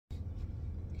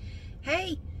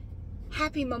Hey,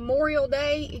 happy Memorial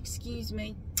Day. Excuse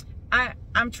me.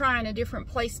 I'm trying a different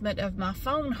placement of my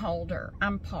phone holder.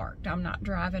 I'm parked. I'm not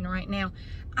driving right now.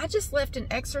 I just left an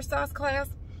exercise class,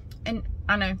 and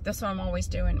I know that's what I'm always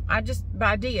doing. I just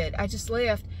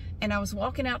left, and I was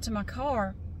walking out to my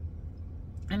car,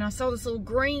 and I saw this little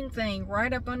green thing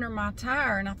right up under my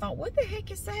tire, and I thought, what the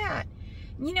heck is that?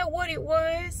 And you know what it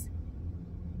was?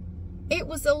 It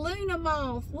was a Luna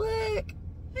moth. Look,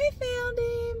 I found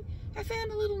him. I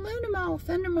found a little Luna moth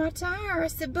under my tire. I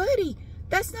said, buddy,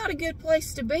 that's not a good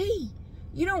place to be.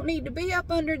 You don't need to be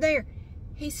up under there.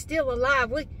 He's still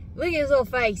alive. Look at his little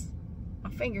face. My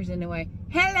finger's in the way.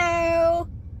 Hello.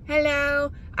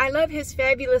 Hello. I love his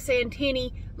fabulous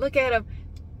antennae. Look at him.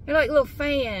 They're like little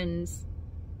fans.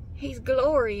 He's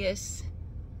glorious.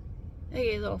 Look at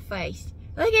his little face.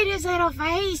 Look at his little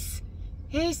face.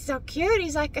 He's so cute.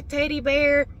 He's like a teddy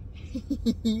bear.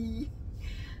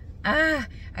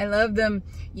 I love them.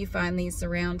 You find these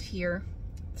around here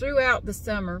throughout the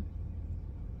summer.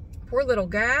 Poor little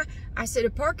guy. I said, a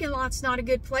parking lot's not a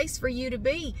good place for you to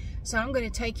be. So I'm going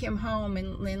to take him home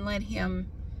and let him,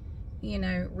 you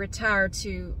know, retire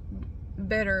to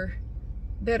better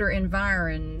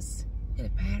environs. Get a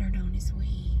pattern on his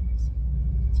wings.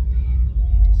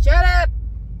 Shut up!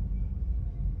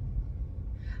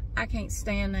 I can't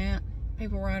stand that.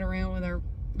 People ride around with their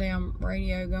damn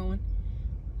radio going.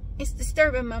 It's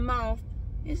disturbing my moth.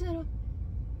 His little,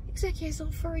 looks like he has a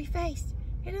little furry face.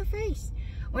 A little face.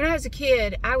 When I was a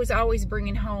kid, I was always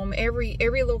bringing home every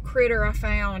little critter I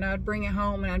found. I'd bring it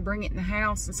home and I'd bring it in the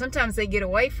house. And sometimes they'd get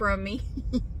away from me.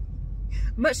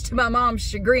 Much to my mom's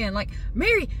chagrin. Like,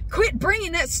 Mary, quit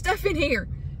bringing that stuff in here.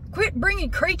 Quit bringing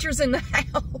creatures in the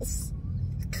house.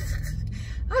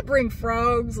 I'd bring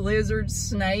frogs, lizards,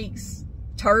 snakes,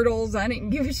 turtles. I didn't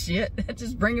give a shit. I'd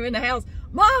just bring them in the house.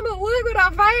 Mama, look what I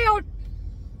found.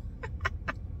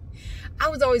 I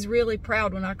was always really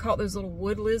proud when I caught those little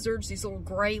wood lizards, these little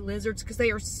gray lizards, because they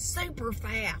are super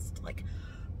fast. Like,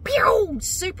 pew,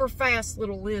 super fast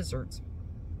little lizards.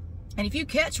 And if you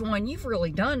catch one, you've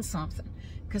really done something,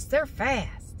 because they're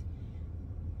fast.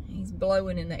 He's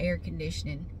blowing in the air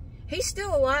conditioning. He's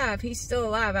still alive. He's still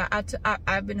alive.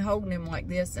 I've been holding him like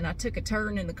this, and I took a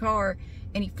turn in the car,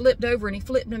 and he flipped over, and he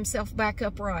flipped himself back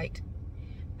upright.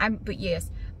 But yes,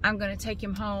 I'm going to take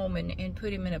him home and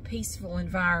put him in a peaceful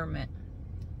environment.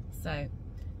 So,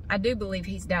 I do believe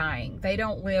he's dying. They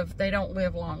don't live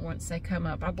long once they come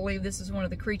up. I believe this is one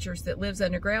of the creatures that lives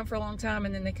underground for a long time,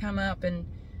 and then they come up and,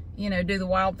 you know, do the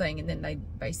wild thing, and then they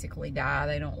basically die.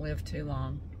 They don't live too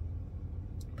long.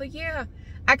 But yeah,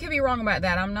 I could be wrong about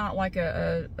that. I'm not like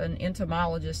an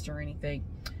entomologist or anything.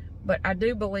 But I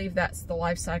do believe that's the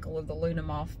life cycle of the Luna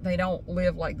moth. They don't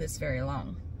live like this very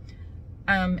long.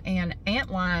 And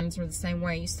antlions are the same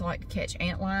way. I used to like to catch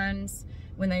antlions.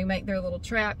 When they make their little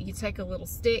trap, you take a little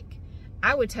stick.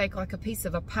 I would take like a piece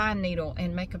of a pine needle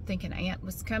and make them think an ant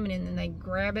was coming in, and they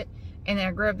grab it, and then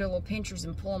I grab their little pinchers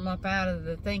and pull them up out of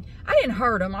the thing. I didn't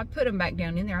hurt them. I put them back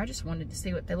down in there. I just wanted to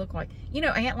see what they look like. You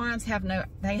know, antlions have no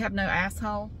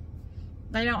asshole.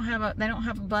 They don't have a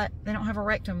butt. They don't have a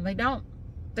rectum.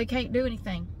 They can't do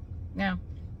anything. No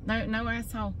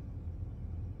asshole.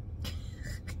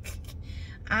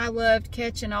 I loved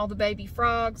catching all the baby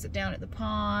frogs down at the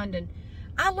pond, and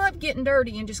I love getting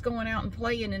dirty and just going out and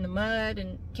playing in the mud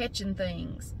and catching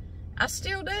things. I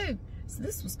still do. So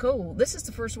this was cool. This is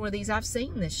the first one of these I've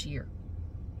seen this year.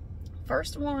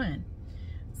 First one.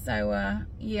 So,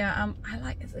 yeah, I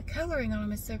like the coloring on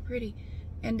them is so pretty.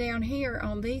 And down here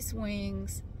on these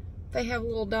wings, they have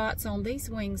little dots on these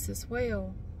wings as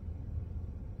well.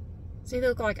 See, they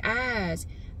look like eyes.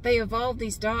 They evolved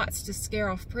these dots to scare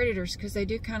off predators because they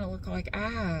do kind of look like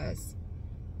eyes.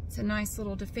 It's a nice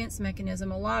little defense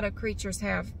mechanism. A lot of creatures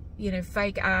have, you know,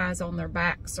 fake eyes on their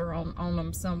backs or on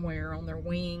them somewhere, on their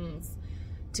wings,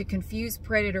 to confuse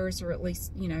predators or at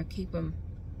least, you know, keep them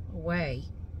away.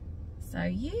 So,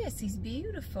 yes, he's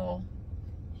beautiful.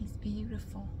 He's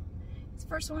beautiful. It's the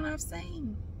first one I've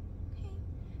seen.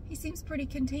 He seems pretty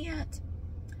content.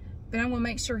 But I'm going to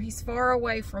make sure he's far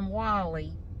away from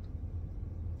Wally.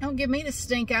 Don't give me the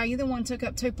stink eye. You're the one who took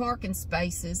up 2 parking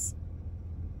spaces.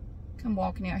 Come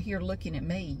walking out here looking at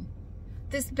me.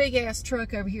 This big ass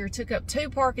truck over here took up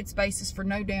 2 parking spaces for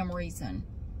no damn reason.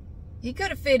 He could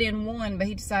have fit in 1, but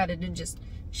he decided to just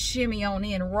shimmy on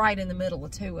in right in the middle of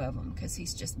 2 of them because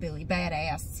he's just Billy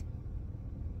Badass.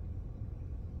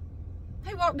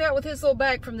 He walked out with his little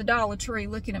bag from the Dollar Tree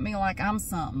looking at me like I'm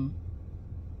something.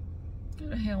 Go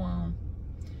the hell on.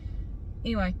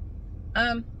 Anyway,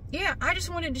 yeah, I just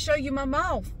wanted to show you my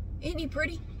moth. Isn't he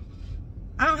pretty?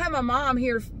 I don't have my mom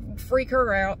here to freak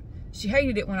her out. She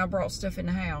hated it when I brought stuff in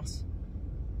the house.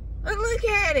 But look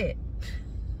at it.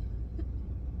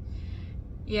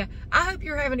 Yeah, I hope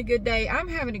you're having a good day. I'm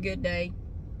having a good day.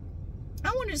 I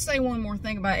wanted to say one more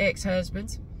thing about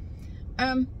ex-husbands.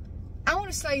 I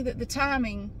want to say that the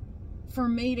timing for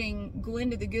meeting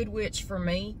Glinda the Good Witch for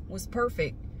me was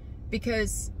perfect,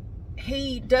 because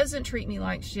he doesn't treat me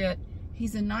like shit.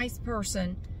 He's a nice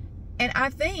person. And I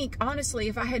think, honestly,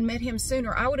 if I had met him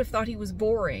sooner, I would have thought he was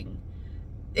boring.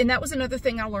 And that was another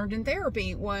thing I learned in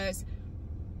therapy, was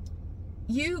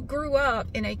you grew up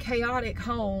in a chaotic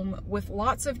home with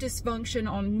lots of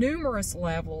dysfunction on numerous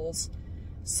levels.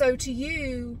 So to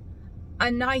you,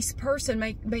 a nice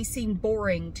person may seem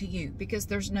boring to you, because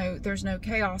there's no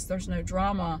chaos, there's no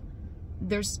drama.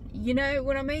 You know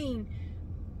what I mean?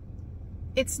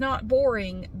 It's not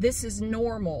boring. This is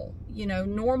normal. You know,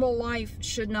 normal life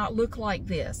should not look like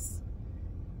this.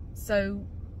 So,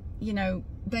 you know,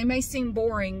 they may seem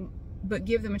boring, but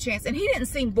give them a chance. And he didn't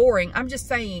seem boring. I'm just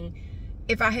saying,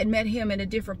 if I had met him in a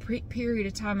different period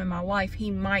of time in my life,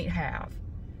 he might have.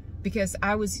 Because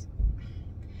I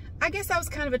guess I was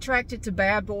kind of attracted to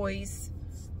bad boys,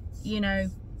 you know.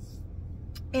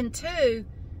 And two,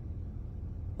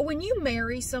 when you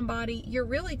marry somebody, you're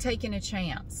really taking a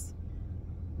chance.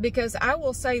 Because I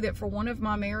will say that for one of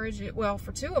my marriages, well,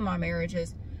 for two of my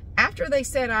marriages, after they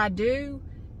said I do,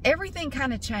 everything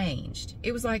kind of changed.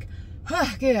 It was like,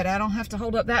 oh, good, I don't have to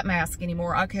hold up that mask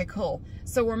anymore. Okay, cool.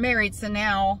 So we're married, so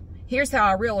now here's how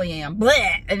I really am.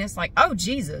 Bleh! And it's like, oh,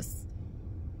 Jesus.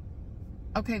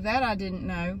 Okay, that I didn't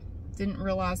know. Didn't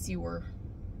realize that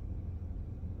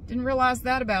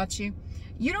about you.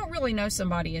 You don't really know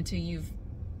somebody until you've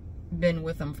been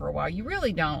with them for a while. You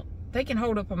really don't. They can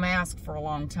hold up a mask for a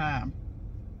long time.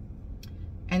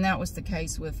 And that was the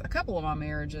case with a couple of my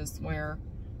marriages, where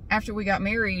after we got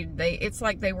married, it's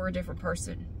like they were a different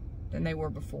person than they were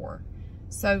before.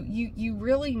 So you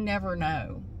really never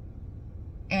know.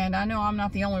 And I know I'm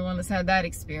not the only one that's had that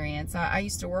experience. I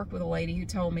used to work with a lady who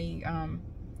told me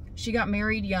she got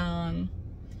married young,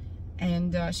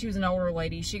 and she was an older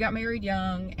lady. She got married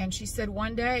young, and she said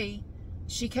one day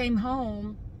she came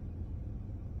home,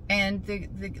 and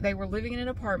they were living in an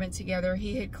apartment together.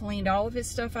 He had cleaned all of his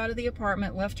stuff out of the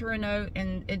apartment, left her a note,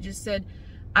 and it just said,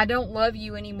 I don't love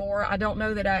you anymore. I don't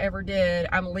know that I ever did.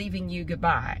 I'm leaving you.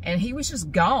 Goodbye. And he was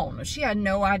just gone. She had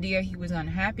no idea he was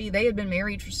unhappy. They had been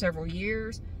married for several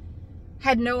years.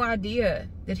 Had no idea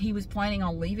that he was planning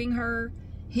on leaving her.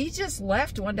 He just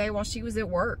left one day while she was at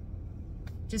work.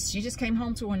 She just came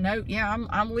home to a note. Yeah,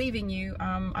 I'm leaving you.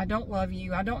 I don't love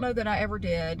you. I don't know that I ever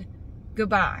did.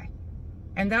 Goodbye.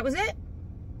 And that was it.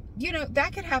 You know,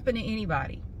 that could happen to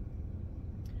anybody.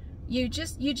 You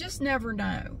just never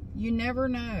know. You never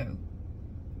know.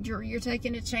 You're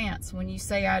taking a chance when you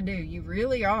say I do. You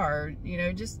really are. You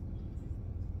know, just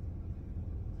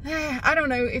I don't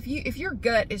know, if your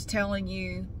gut is telling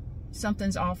you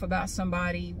something's off about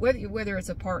somebody, whether it's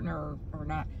a partner or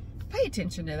not, pay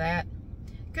attention to that.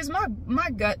 Because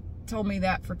my gut told me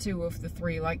that for 2 of the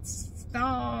 3, like,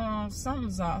 oh,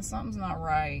 something's not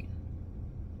right.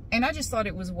 And I just thought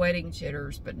it was wedding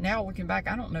jitters, but now looking back,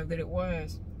 I don't know that it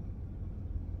was.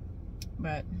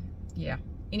 But yeah,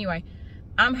 anyway,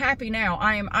 I'm happy now.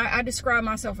 I describe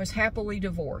myself as happily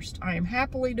divorced. I am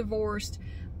happily divorced.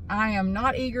 I am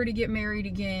not eager to get married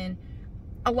again.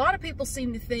 A lot of people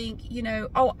seem to think, you know,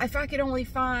 oh, if I could only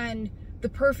find the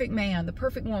perfect man, the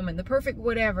perfect woman, the perfect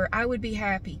whatever, I would be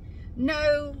happy.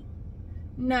 No,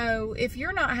 if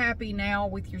you're not happy now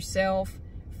with yourself,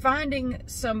 finding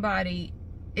somebody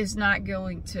is not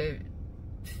going to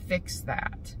fix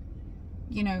that.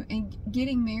 You know, and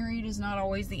getting married is not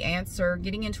always the answer.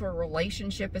 Getting into a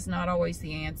relationship is not always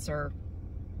the answer.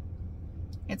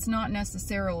 It's not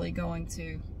necessarily going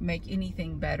to make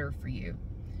anything better for you.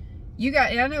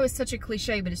 I know it's such a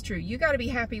cliche, but it's true. You got to be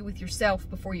happy with yourself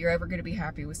before you're ever going to be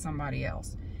happy with somebody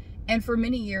else. And for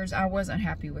many years, I wasn't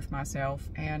happy with myself,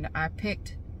 and I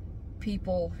picked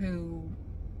people who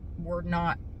were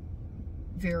not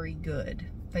very good.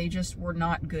 They just were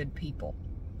not good people.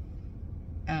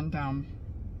 And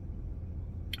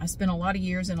I spent a lot of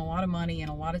years and a lot of money and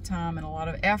a lot of time and a lot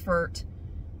of effort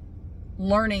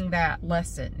learning that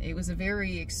lesson. It was a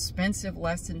very expensive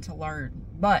lesson to learn.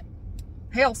 But,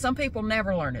 hell, some people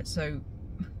never learn it, so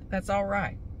that's all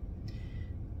right.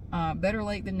 Better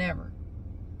late than never.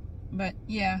 But,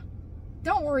 yeah,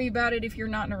 don't worry about it if you're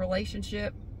not in a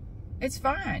relationship. It's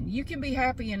fine. You can be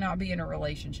happy and not be in a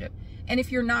relationship. And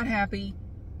if you're not happy,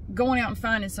 going out and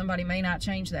finding somebody may not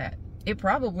change that. It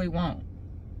probably won't.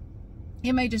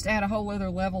 It may just add a whole other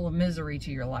level of misery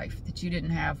to your life that you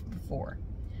didn't have before.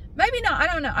 Maybe not.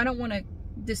 I don't know. I don't want to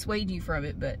dissuade you from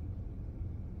it, but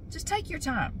Just take your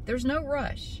time. There's no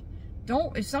rush.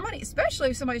 Don't, if somebody, especially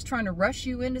if somebody's trying to rush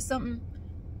you into something,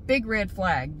 big red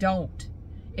flag. Don't.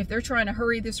 If they're trying to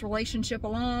hurry this relationship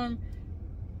along,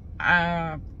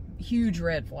 huge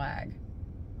red flag.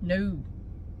 No.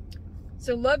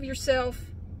 So love yourself.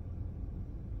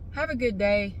 Have a good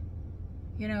day.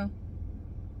 You know,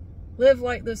 live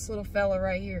like this little fella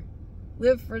right here.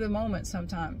 Live for the moment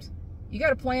sometimes. You got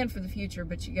to plan for the future,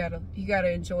 but you got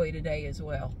to enjoy today as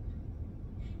well.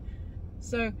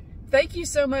 So thank you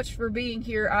so much for being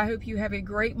here. I hope you have a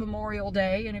great Memorial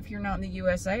Day. And if you're not in the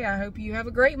USA, I hope you have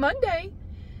a great Monday.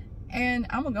 And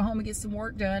I'm going to go home and get some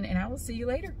work done, and I will see you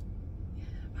later.